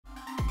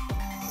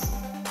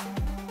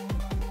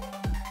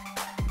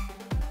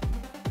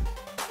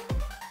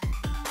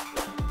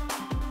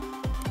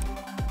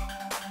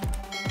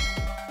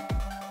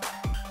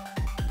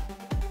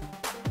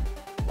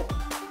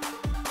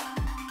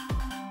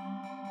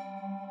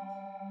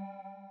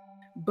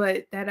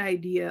but that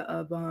idea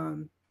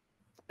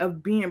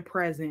of being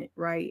present,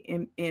 right?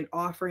 And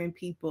offering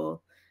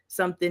people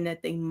something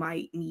that they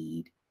might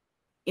need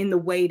in the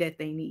way that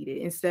they need it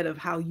instead of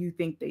how you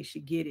think they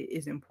should get it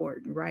is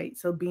important, right?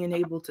 So being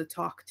able to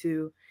talk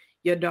to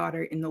your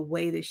daughter in the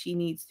way that she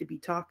needs to be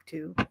talked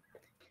to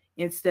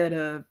instead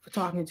of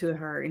talking to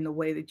her in the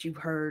way that you've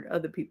heard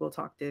other people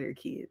talk to their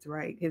kids,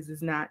 right? Because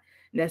it's not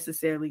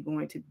necessarily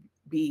going to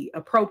be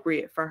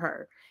appropriate for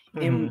her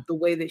in Hmm. the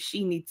way that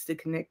she needs to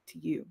connect to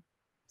you.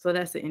 So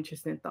that's an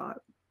interesting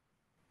thought.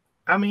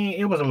 I mean,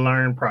 it was a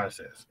learned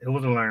process. It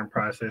was a learned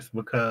process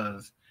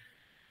because,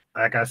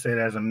 like I said,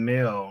 as a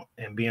male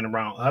and being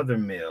around other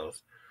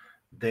males,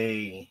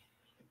 they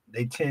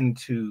they tend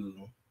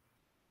to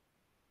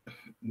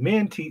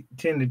tend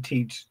to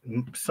teach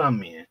some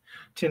men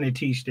tend to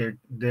teach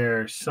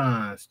their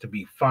sons to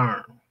be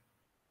firm,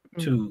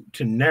 Mm-hmm.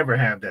 to never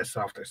have that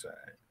softer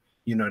side.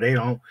 You know,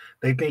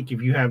 they think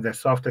if you have that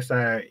softer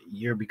side,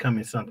 you're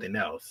becoming something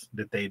else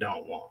that they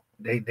don't want.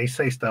 They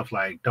say stuff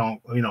like,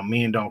 don't,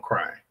 men don't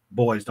cry,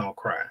 boys don't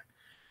cry,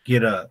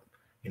 get up,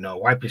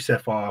 wipe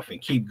yourself off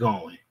and keep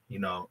going,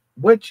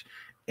 which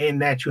in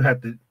that you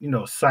have to,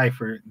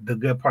 cipher the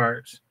good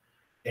parts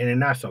and the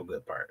not so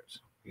good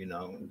parts.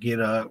 Get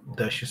up,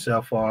 dust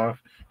yourself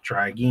off,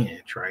 try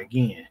again, try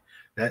again.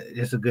 That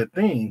is a good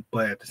thing,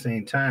 but at the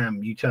same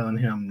time, you telling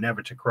him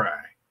never to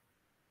cry.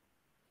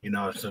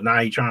 So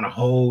now you're trying to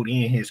hold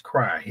in his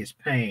cry, his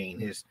pain,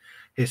 his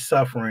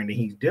suffering that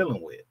he's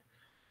dealing with.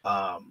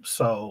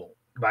 So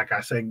like I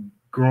said,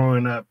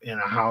 growing up in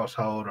a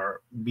household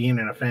or being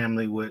in a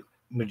family with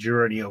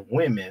majority of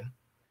women,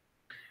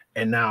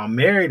 and now I'm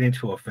married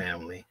into a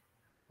family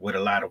with a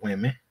lot of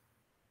women,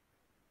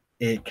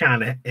 it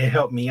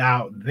helped me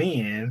out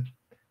then,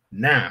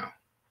 now,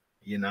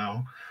 you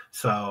know.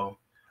 So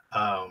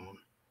um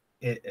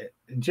it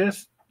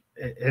just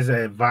as an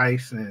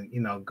advice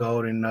and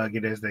golden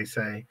nugget as they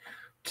say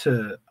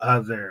to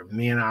other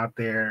men out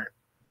there,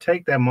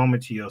 take that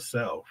moment to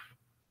yourself,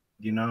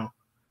 you know,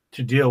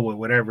 to deal with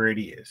whatever it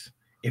is.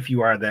 If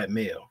you are that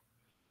male,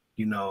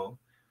 you know,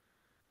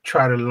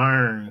 try to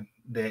learn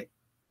that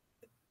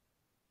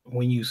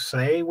when you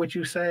say what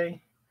you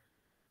say,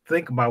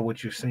 think about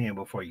what you're saying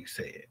before you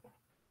say it.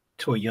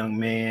 To a young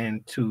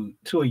man, to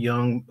a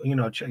young,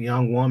 to a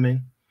young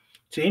woman,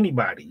 to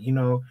anybody,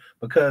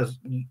 because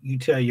you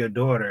tell your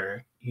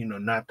daughter,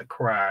 not to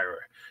cry, or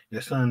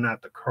your son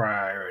not to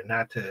cry, or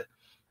not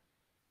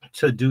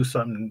to do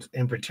something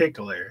in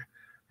particular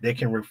that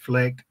can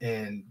reflect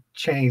and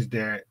change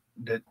the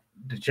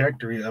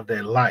trajectory of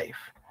their life,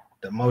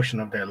 the motion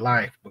of their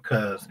life.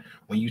 Because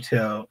when you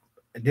tell,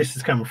 this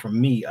is coming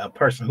from me, a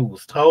person who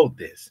was told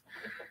this,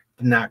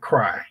 not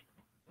cry.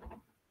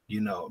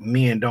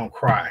 Men don't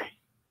cry.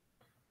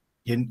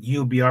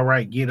 You'll be all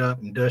right. Get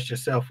up and dust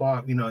yourself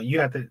off. You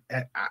have to.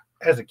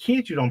 As a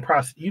kid, you don't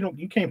process.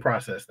 You can't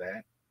process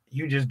that.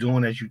 You just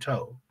doing as you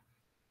told.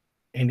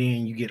 And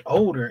then you get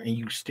older and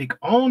you stick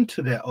on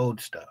to that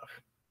old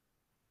stuff,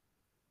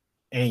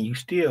 and you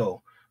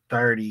still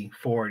 30,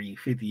 40,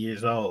 50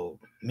 years old.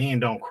 Men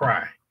don't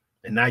cry,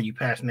 and now you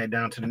passing that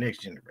down to the next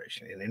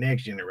generation and the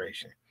next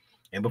generation,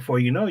 and before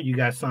you know, you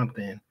got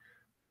something,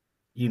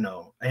 in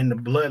the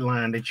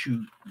bloodline that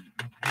you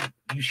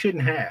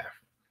shouldn't have.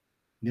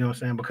 You know what I'm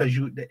saying? Because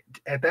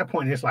at that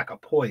point it's like a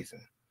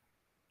poison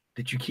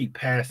that you keep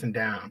passing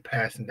down,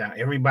 passing down.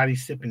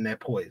 Everybody's sipping that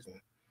poison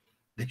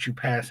that you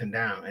passing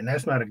down. And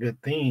that's not a good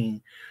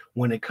thing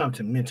when it comes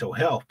to mental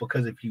health,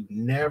 because if you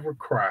never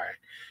cry,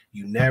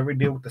 you never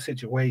deal with the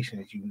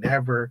situations, you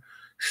never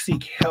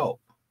seek help,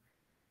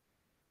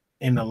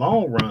 in the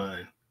long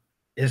run,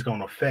 it's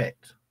gonna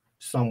affect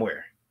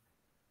somewhere.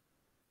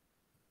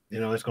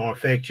 It's gonna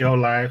affect your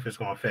life, it's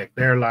gonna affect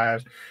their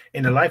lives,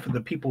 and the life of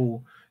the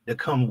people that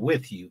come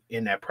with you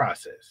in that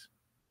process.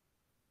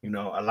 A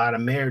lot of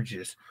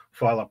marriages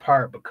fall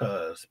apart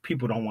because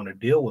people don't want to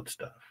deal with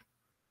stuff.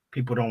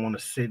 People don't want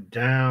to sit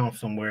down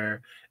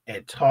somewhere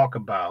and talk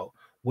about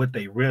what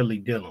they really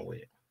dealing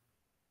with.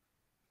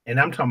 And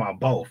I'm talking about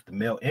both the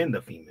male and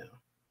the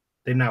female.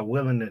 They're not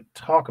willing to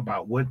talk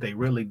about what they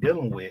really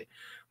dealing with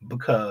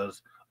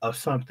because of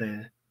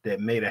something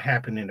that may have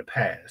happened in the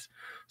past,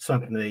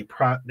 something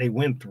they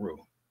went through,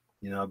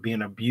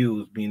 being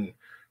abused, being,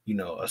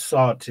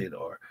 assaulted,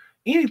 or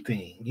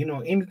anything,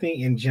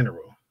 anything in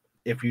general.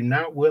 If you're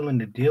not willing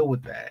to deal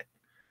with that,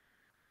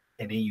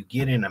 and then you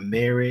get in a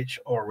marriage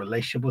or a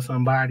relationship with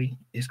somebody,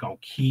 it's gonna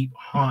keep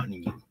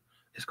haunting you.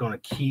 It's gonna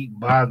keep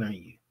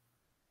bothering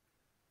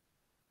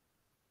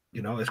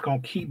you. It's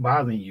gonna keep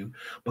bothering you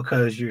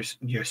because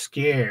you're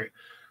scared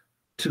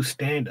to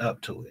stand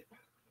up to it,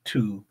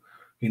 to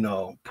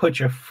put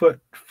your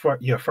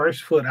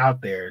first foot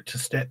out there, to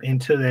step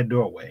into that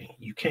doorway.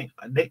 You can't.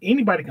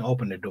 Anybody can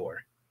open the door,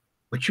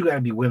 but you got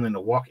to be willing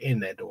to walk in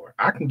that door.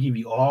 I can give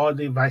you all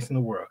the advice in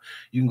the world.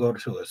 You can go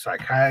to a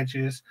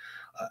psychiatrist,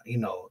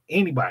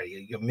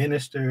 anybody, your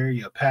minister,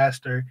 your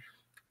pastor.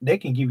 They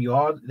can give you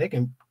all. They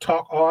can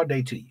talk all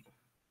day to you,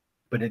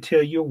 but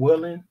until you're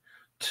willing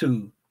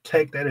to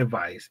take that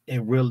advice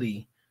and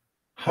really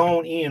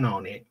hone in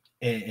on it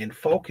and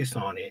focus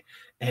on it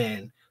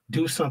and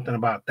do something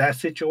about that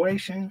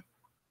situation,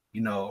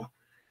 you know,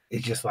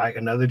 it's just like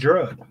another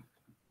drug.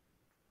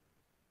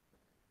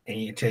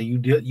 And until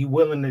you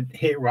willing to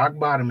hit rock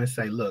bottom and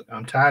say, look,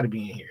 I'm tired of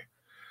being here.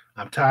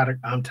 I'm tired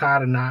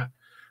of not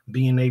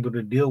being able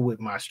to deal with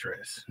my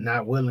stress,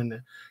 not willing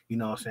to, you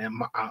know what I'm saying?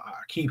 I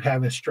keep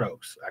having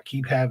strokes. I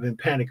keep having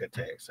panic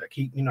attacks. I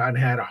keep, you know, I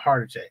had a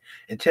heart attack.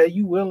 Until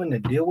you willing to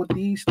deal with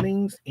these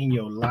things in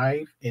your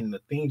life and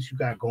the things you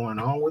got going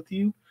on with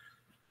you,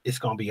 it's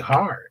going to be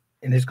hard.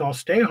 And it's going to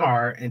stay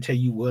hard until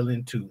you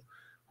willing to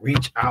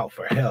reach out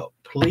for help.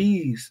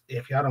 Please,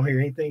 if y'all don't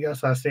hear anything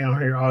else I say on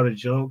here, all the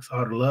jokes,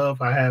 all the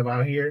love I have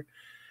out here,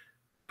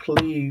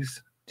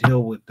 please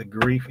deal with the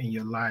grief in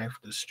your life,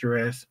 the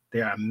stress.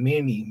 There are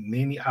many,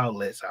 many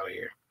outlets out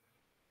here.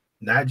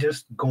 Not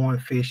just going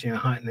fishing,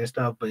 hunting and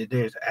stuff, but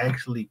there's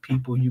actually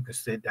people you can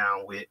sit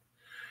down with,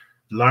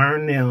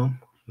 learn them,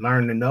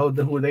 learn to know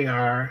who they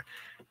are,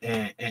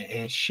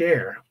 and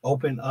share,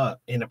 open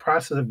up. In the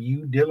process of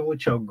you dealing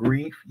with your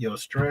grief, your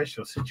stress,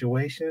 your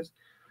situations,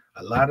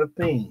 a lot of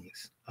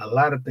things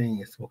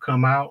will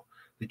come out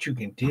that you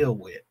can deal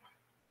with.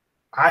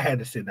 I had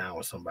to sit down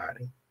with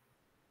somebody,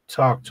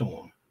 talk to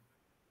them,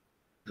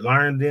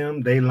 learn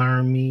them, they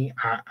learn me.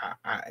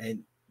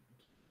 And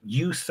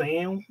you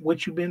saying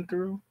what you've been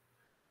through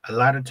a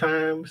lot of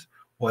times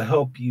will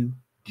help you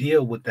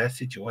deal with that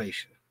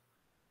situation.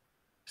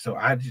 So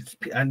I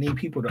need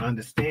people to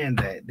understand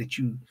that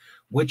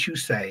what you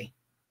say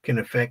can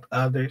affect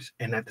others.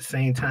 And at the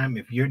same time,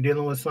 if you're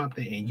dealing with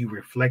something and you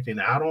reflecting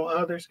out on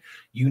others,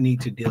 you need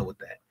to deal with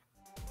that.